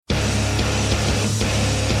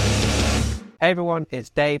Hey everyone,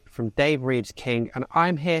 it's Dave from Dave Reads King, and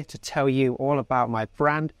I'm here to tell you all about my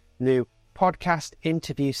brand new podcast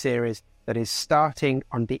interview series that is starting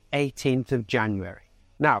on the 18th of January.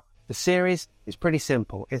 Now, the series is pretty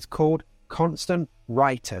simple. It's called Constant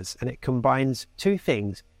Writers, and it combines two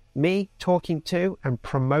things: me talking to and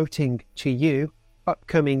promoting to you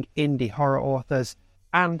upcoming indie horror authors,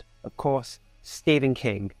 and, of course, Stephen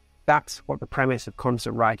King. That's what the premise of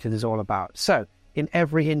Constant Writers is all about. So, in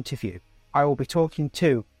every interview, I will be talking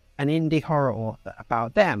to an indie horror author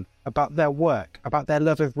about them, about their work, about their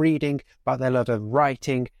love of reading, about their love of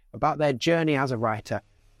writing, about their journey as a writer,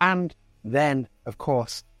 and then, of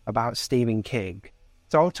course, about Stephen King.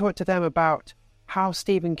 So I'll talk to them about how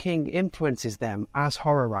Stephen King influences them as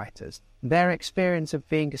horror writers, their experience of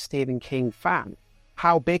being a Stephen King fan,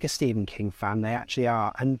 how big a Stephen King fan they actually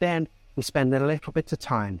are, and then we spend a little bit of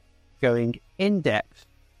time going in depth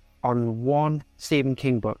on one Stephen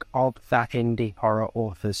King book of that indie horror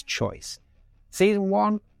author's choice. Season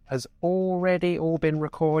 1 has already all been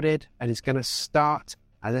recorded and is going to start,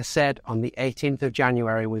 as I said, on the 18th of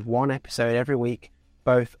January with one episode every week,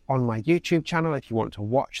 both on my YouTube channel if you want to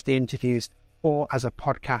watch the interviews, or as a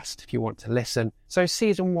podcast if you want to listen. So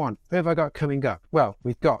Season 1, who have I got coming up? Well,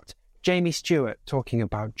 we've got Jamie Stewart talking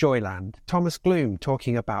about Joyland, Thomas Gloom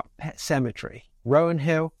talking about Pet Sematary, Rowan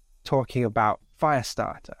Hill talking about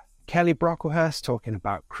Firestarter, Kelly Brocklehurst talking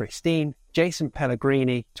about Christine, Jason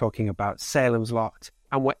Pellegrini talking about Salem's Lot,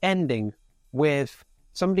 and we're ending with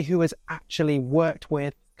somebody who has actually worked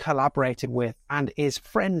with, collaborated with, and is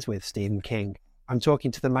friends with Stephen King. I'm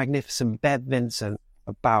talking to the magnificent Bev Vincent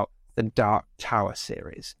about the Dark Tower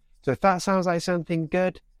series. So if that sounds like something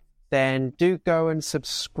good, then do go and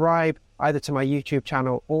subscribe either to my YouTube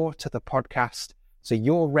channel or to the podcast so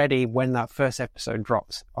you're ready when that first episode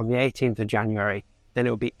drops on the 18th of January. Then it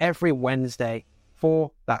will be every Wednesday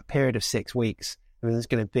for that period of 6 weeks. And there's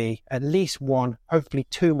going to be at least one, hopefully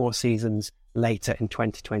 2 more seasons later in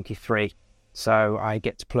 2023. So I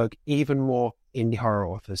get to plug even more indie horror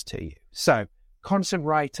authors to you. So Constant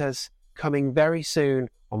Writers coming very soon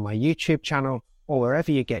on my YouTube channel or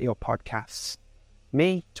wherever you get your podcasts.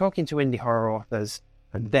 Me talking to indie horror authors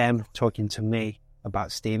and them talking to me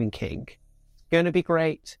about Stephen King. It's going to be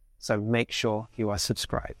great. So make sure you are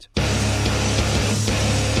subscribed.